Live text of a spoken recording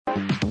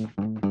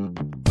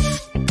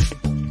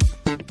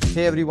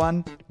Hey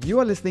everyone, you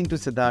are listening to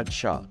Siddharth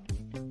Shah.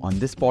 On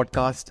this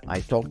podcast,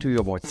 I talk to you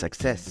about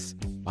success,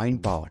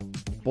 mind power,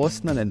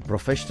 personal and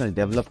professional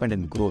development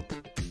and growth,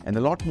 and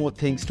a lot more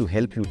things to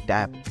help you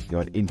tap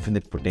your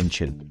infinite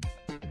potential.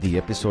 The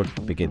episode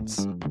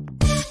begins.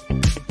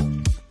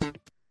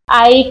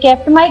 I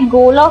kept my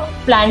goal of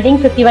planting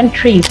 51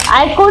 trees.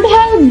 I could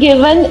have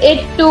given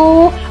it to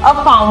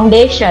a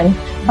foundation,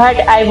 but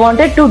I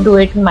wanted to do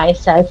it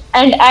myself,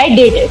 and I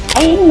did it.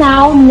 I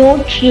now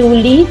know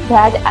truly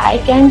that I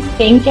can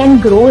think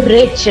and grow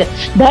rich.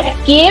 That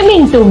came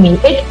into me.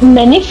 It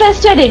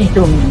manifested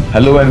into me.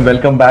 Hello and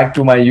welcome back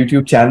to my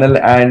YouTube channel,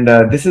 and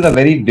this is a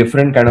very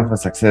different kind of a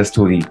success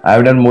story.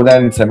 I've done more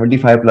than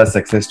 75 plus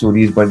success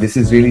stories, but this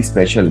is really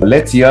special.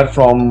 Let's hear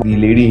from the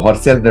lady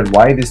herself that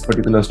why this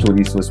particular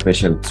story is so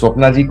special.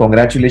 Swapna ji,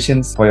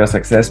 congratulations for your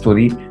success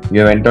story.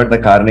 You have entered the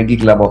Carnegie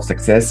Club of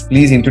Success.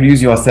 Please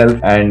introduce yourself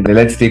and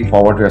let's take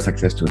forward to your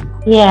success story.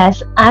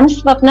 Yes, I'm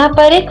Swapna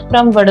Parikh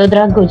from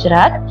Vadodara,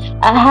 Gujarat.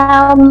 I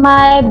have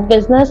my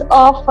business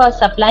of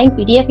supplying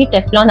PTFE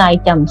Teflon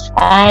items,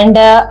 and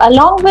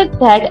along with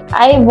that,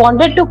 I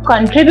wanted to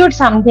contribute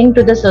something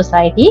to the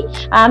society.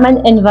 I'm an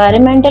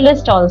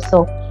environmentalist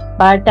also.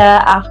 But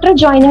after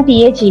joining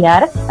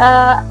THER,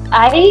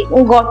 I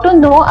got to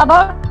know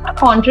about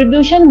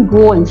contribution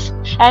goals,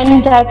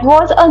 and that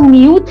was a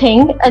new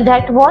thing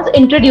that was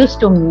introduced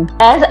to me.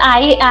 As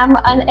I am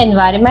an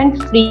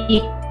environment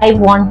freak, I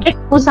wanted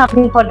to do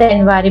something for the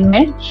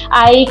environment.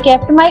 I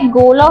kept my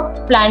goal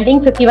of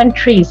planting 51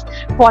 trees.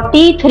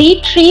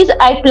 43 trees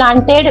I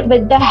planted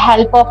with the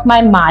help of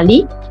my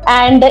Mali,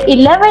 and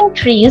 11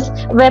 trees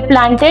were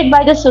planted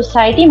by the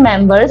society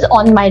members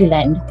on my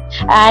land.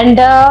 And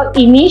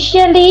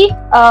initially,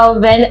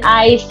 when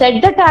I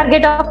set the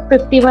target of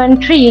 51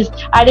 trees,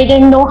 I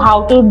didn't know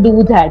how to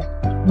do that.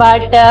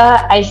 But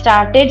I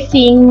started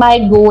seeing my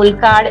goal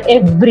card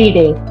every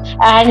day,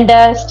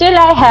 and still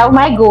I have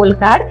my goal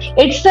card.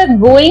 It's a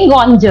going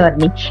on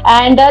journey,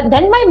 and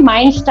then my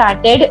mind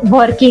started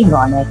working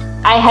on it.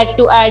 I had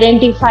to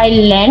identify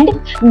land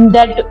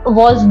that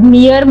was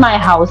near my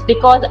house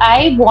because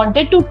I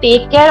wanted to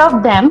take care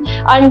of them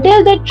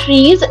until the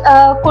trees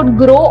could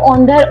grow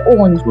on their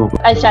own.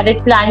 I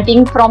started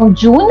planting from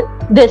June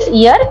this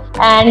year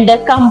and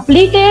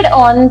completed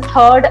on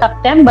 3rd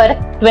September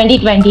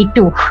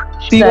 2022.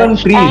 51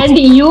 trees. And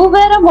you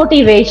were a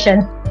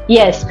motivation.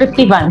 Yes,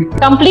 51.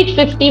 Complete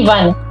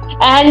 51.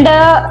 And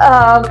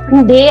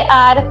they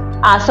are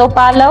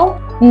Asopalo,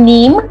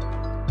 Neem,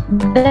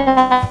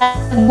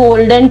 the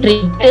golden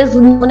tree is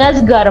known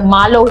as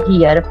Garmalo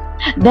here,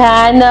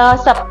 then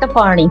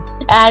Saptaparni,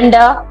 and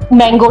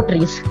mango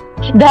trees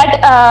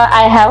that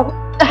I have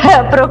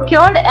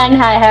procured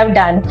and I have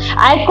done.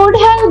 I could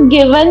have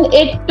given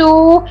it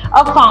to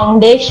a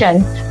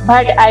foundation,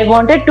 but I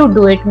wanted to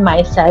do it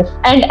myself,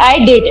 and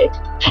I did it.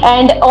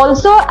 And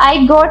also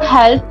I got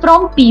help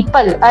from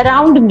people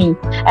around me,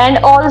 and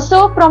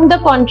also from the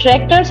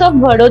contractors of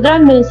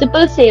Vadodara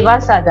Municipal Seva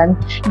Sadan.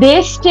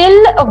 They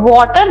still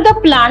water the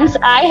plants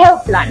I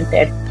have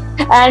planted.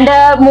 And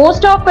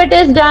most of it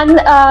is done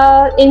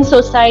in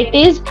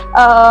societies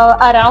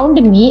around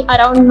me,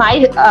 around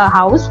my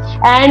house,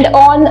 and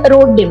on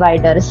road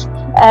dividers.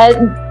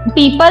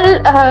 People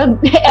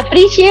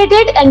appreciate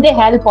it and they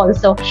help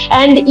also.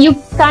 And you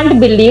can't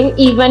believe,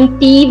 even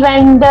tea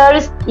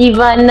vendors,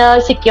 even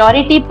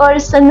security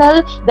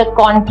personnel, the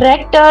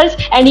contractors,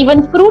 and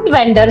even fruit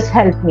vendors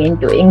help me in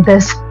doing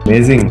this.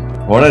 Amazing.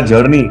 What a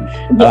journey.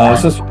 Yeah.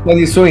 So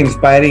Swapna is so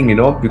inspiring,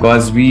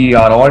 because we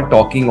are all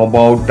talking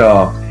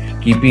about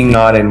keeping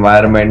our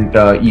environment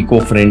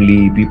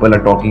eco-friendly. People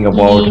are talking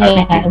about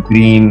having it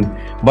green,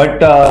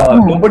 but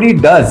nobody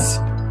does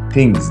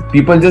things.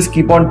 People just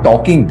keep on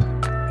talking,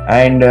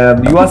 and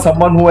you are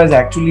someone who has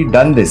actually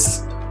done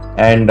this,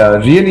 and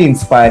really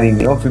inspiring.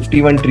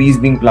 51 trees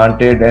being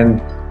planted,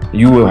 and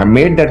you have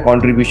made that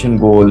contribution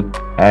goal,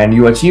 and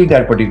you achieved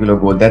that particular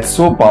goal. That's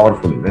so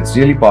powerful. That's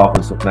really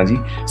powerful, Swapna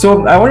ji.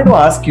 So I wanted to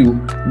ask you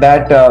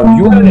that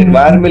you are an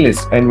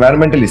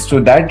environmentalist.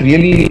 So that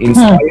really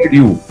inspired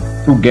you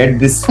to get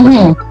this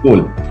particular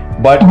goal.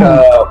 But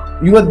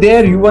you were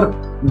there, you were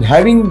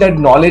having that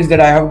knowledge that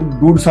I have to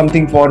do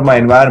something for my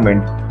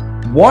environment.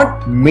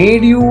 What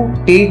made you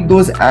take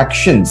those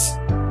actions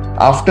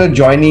after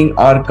joining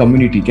our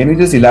community? Can you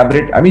just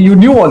elaborate? I mean, you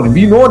knew all,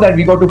 we know that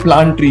we got to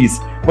plant trees,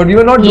 but we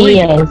were not doing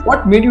it.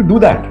 What made you do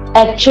that?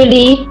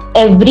 Actually,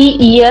 every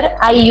year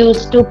I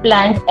used to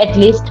plant at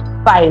least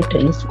 5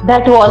 trees.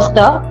 That was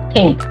the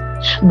thing.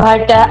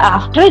 But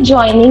after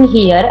joining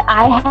here,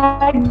 I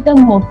had the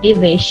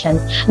motivation,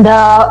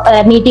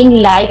 the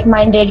meeting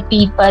like-minded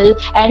people,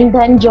 and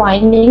then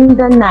joining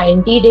the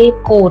 90-day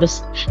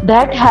course.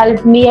 That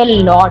helped me a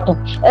lot.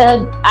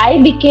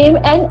 I became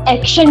an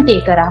action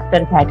taker after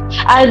that.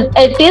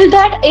 Till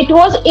that, it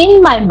was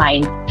in my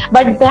mind.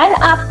 But then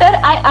after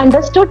I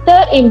understood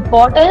the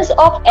importance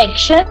of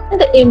action,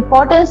 the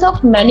importance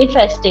of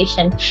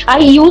manifestation, I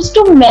used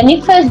to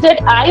manifest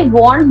that I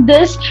want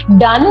this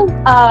done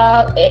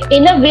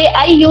in a way.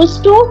 I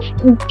used to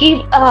give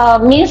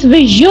means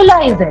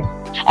visualize it,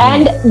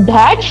 and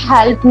that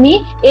helped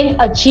me in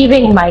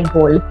achieving my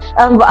goal.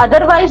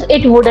 Otherwise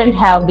it wouldn't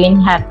have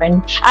been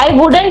happened. I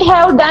wouldn't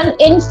have done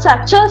in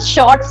such a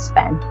short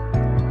span.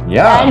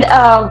 Yeah. And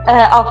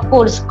of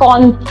course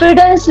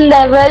confidence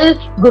level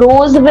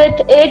grows with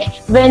it.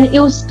 When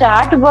you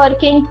start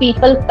working,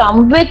 people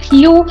come with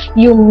you,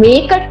 you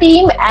make a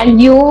team,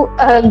 and you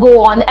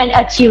go on and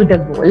achieve the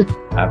goal.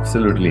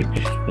 Absolutely.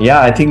 Yeah,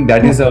 I think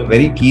that is a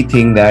very key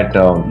thing, that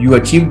you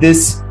achieve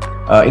this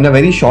in a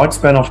very short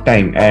span of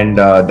time, and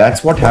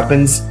that's what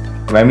happens.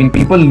 I mean,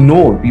 people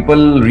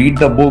read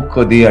the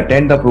book, they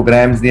attend the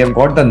programs, they have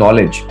got the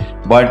knowledge,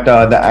 but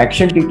the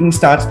action taking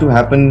starts to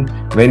happen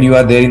when you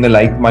are there in the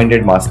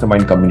like-minded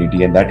mastermind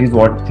community, and that is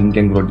what Think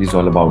and Growth is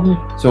all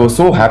about.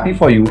 So happy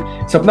for you.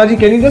 Swapna ji,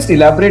 can you just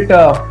elaborate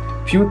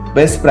a few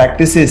best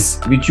practices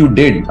which you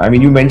did? I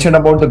mean, you mentioned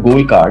about the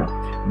goal card,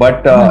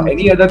 but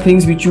any other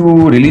things which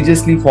you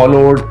religiously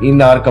followed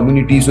in our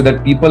community, so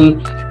that people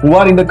who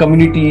are in the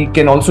community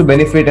can also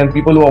benefit, and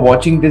people who are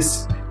watching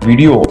this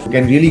video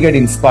can really get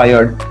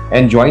inspired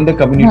and join the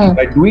community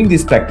by doing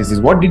these practices?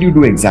 What did you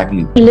do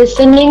exactly?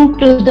 Listening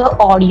to the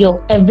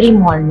audio every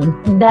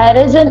morning. There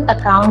is an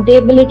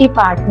accountability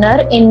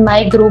partner in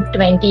my group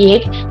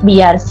 28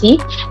 BRC,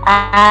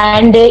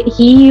 and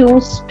he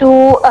used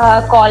to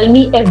call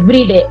me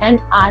every day and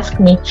ask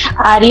me,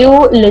 are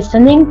you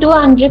listening to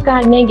Andrew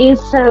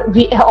Carnegie's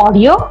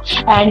audio?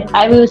 And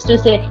I used to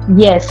say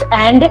yes,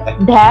 and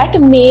that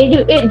made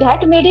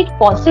it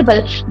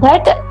possible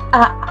that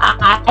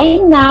I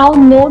now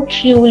know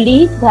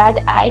truly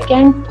that I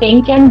can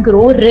think and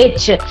grow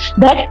rich.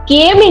 That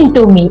came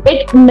into me.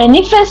 It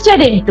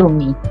manifested into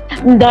me.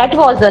 That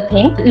was the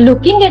thing.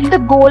 Looking at the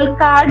goal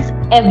cards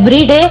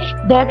every day,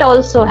 that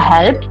also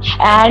helped.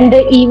 And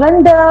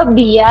even the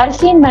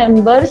BRC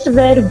members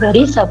were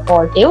very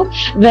supportive.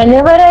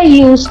 Whenever I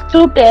used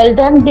to tell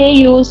them, they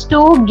used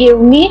to give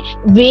me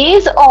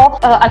ways of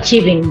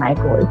achieving my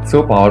goal.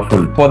 So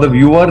powerful. For the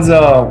viewers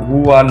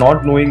who are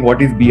not knowing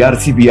what is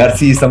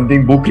BRC is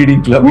something book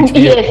reading club. Which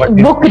yes,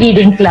 book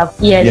reading club.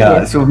 Yes. Yeah.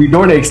 Yes. So we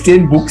don't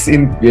exchange books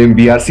in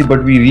BRC,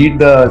 but we read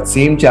the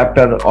same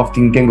chapter of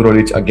Think and Grow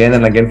Rich again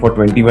and again for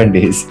 21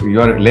 days.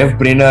 You are left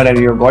brainer and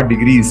you have got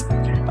degrees.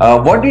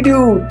 What did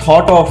you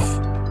thought of?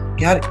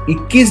 यार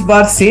 21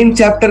 बार same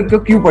chapter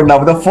क्यों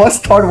पढ़ना? The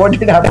first thought, what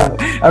did happen?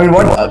 I mean,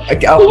 what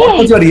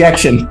was your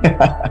reaction?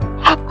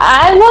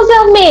 I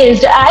was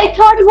amazed. I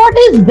thought, what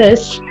is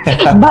this?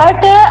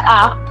 But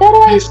after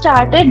I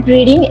started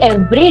reading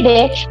every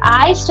day,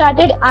 I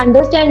started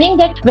understanding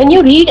that when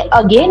you read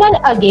again and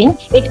again,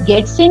 it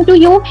gets into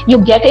you.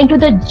 You get into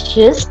the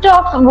gist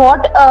of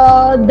what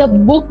the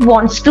book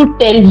wants to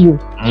tell you.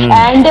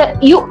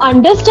 And you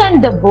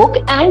understand the book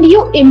and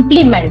you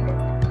implement it.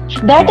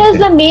 That is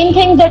the main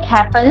thing that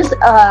happens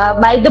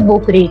by the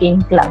book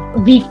reading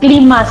club. Weekly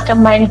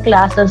mastermind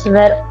classes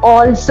were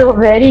also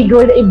very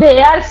good. They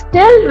are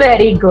still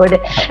very good.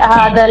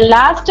 The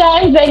last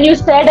time when you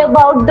said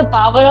about the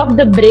power of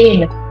the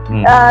brain,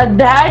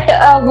 that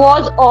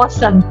was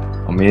awesome.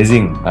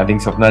 Amazing. I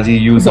think Swapna ji,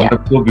 you summed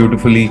up so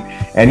beautifully,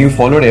 and you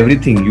followed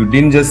everything. You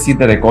didn't just see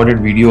the recorded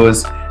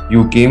videos.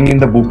 You came in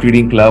the book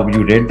reading club,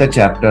 you read the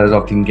chapters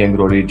of Think and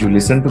Grow Rich, you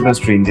listened to The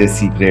Stranger's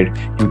Secret,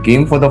 you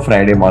came for the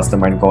Friday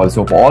mastermind call.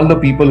 So for all the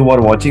people who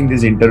are watching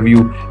this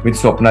interview with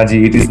Swapna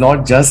ji, it is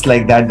not just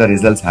like that the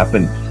results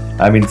happen.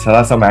 I mean, there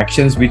are some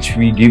actions which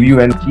we give you,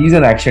 and he's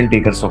an action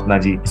taker,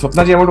 Swapna ji.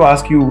 Swapna ji, I want to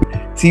ask you,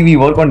 see, we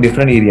work on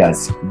different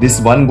areas.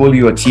 This one goal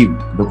you achieved,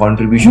 the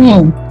contribution,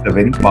 is a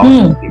very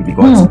powerful thing,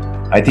 because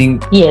I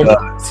think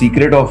the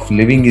secret of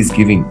living is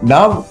giving.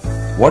 Now,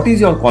 what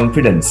is your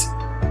confidence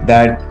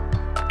that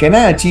can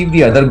I achieve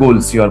the other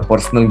goals, your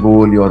personal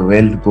goal, your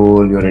wealth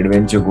goal, your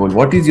adventure goal?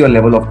 What is your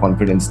level of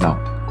confidence now?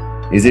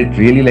 Is it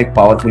really like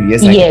powerful?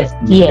 Yes,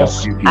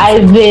 I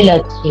will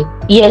achieve.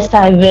 Yes,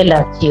 I will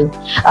achieve.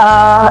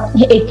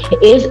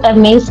 It is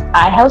amazing.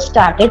 I have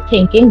started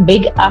thinking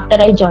big after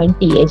I joined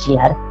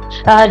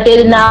TAGR.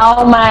 Till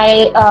now,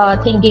 my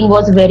thinking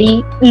was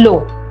very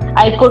low.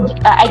 I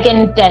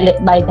can tell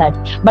it by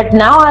that. But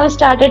now I have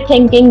started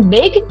thinking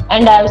big,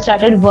 and I have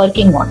started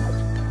working on it.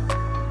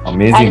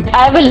 Amazing. And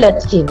I will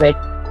achieve it.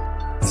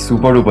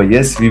 Super duper.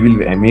 Yes, we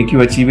will make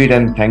you achieve it,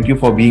 and thank you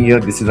for being here.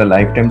 This is a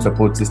lifetime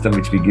support system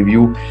which we give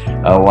you.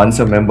 Once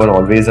a member,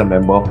 always a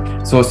member.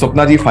 So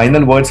Swapna ji,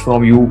 final words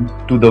from you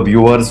to the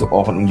viewers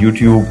on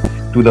YouTube,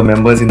 to the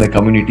members in the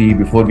community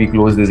before we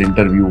close this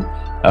interview.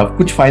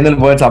 कुछ final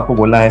words आपको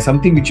बोलना है,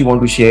 something which you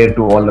want to share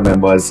to all the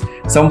members,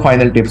 some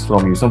final tips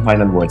from you, some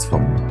final words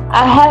from you.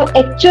 I have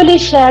actually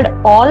shared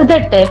all the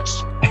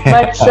tips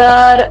But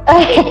sir,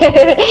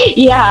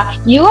 yeah,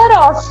 you are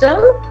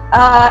awesome.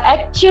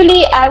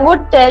 Actually, I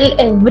would tell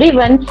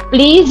everyone,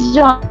 please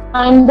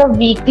join the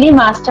weekly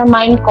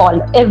mastermind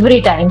call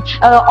every time.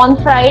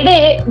 On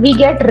Friday, we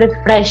get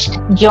refreshed.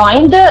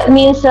 Join the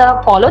means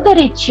follow the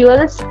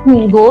rituals,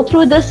 go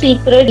through the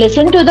secret,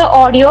 listen to the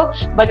audio,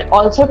 but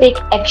also take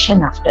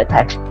action after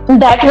that.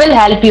 That will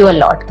help you a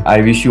lot.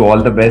 I wish you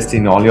all the best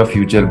in all your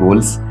future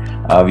goals.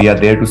 We are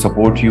there to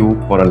support you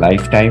for a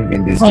lifetime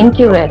in this. Thank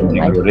you very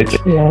much. Rich.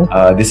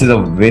 Yes. This is a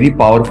very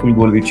powerful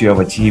goal which you have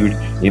achieved.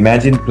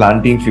 Imagine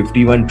planting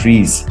 51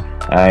 trees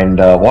and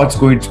what's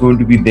going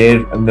to be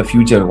there in the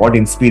future. What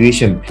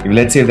inspiration. If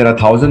let's say there are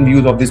 1,000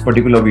 views of this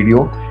particular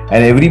video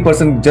and every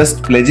person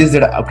just pledges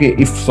that, okay,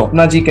 if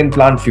Swapna ji can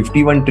plant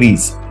 51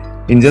 trees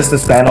in just a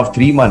span of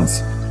 3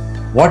 months,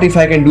 what if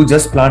I can do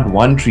just plant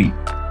one tree?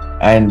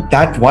 And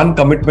that one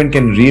commitment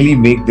can really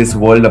make this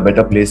world a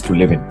better place to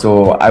live in.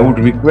 So I would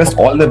request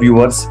all the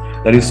viewers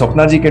that if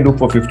Swapna ji can do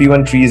for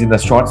 51 trees in the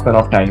short span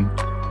of time,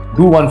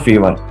 do one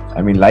favor.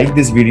 I mean, like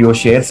this video,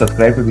 share,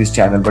 subscribe to this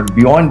channel. But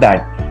beyond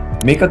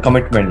that, make a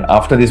commitment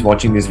after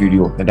watching this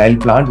video that I'll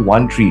plant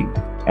one tree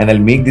and I'll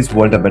make this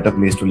world a better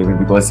place to live in.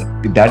 Because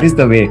that is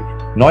the way,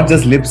 not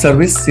just lip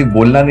service, सिर्फ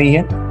बोलना नहीं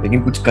है,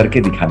 लेकिन कुछ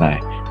करके दिखाना है.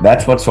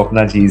 That's what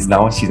Swapna ji is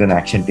now. She's an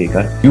action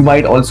taker. You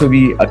might also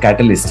be a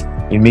catalyst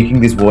in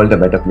making this world a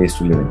better place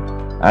to live in.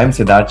 I'm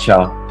Siddharth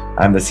Shah.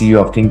 I'm the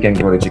CEO of Think and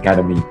Grow Rich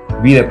Academy.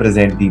 We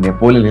represent the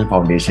Napoleon Hill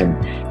Foundation.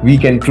 We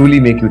can truly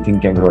make you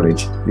think and grow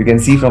rich. You can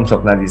see from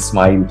Swapna ji's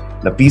smile,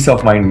 the peace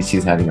of mind which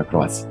she's having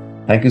across.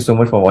 Thank you so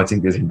much for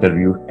watching this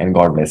interview and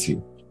God bless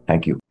you.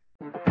 Thank you.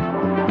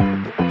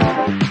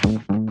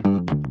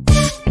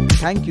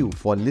 Thank you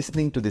for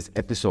listening to this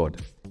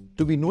episode.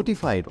 To be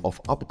notified of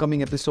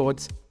upcoming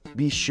episodes,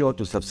 be sure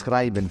to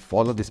subscribe and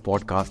follow this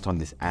podcast on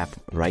this app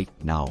right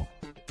now.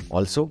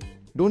 Also,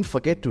 don't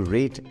forget to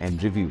rate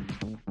and review.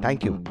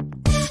 Thank you.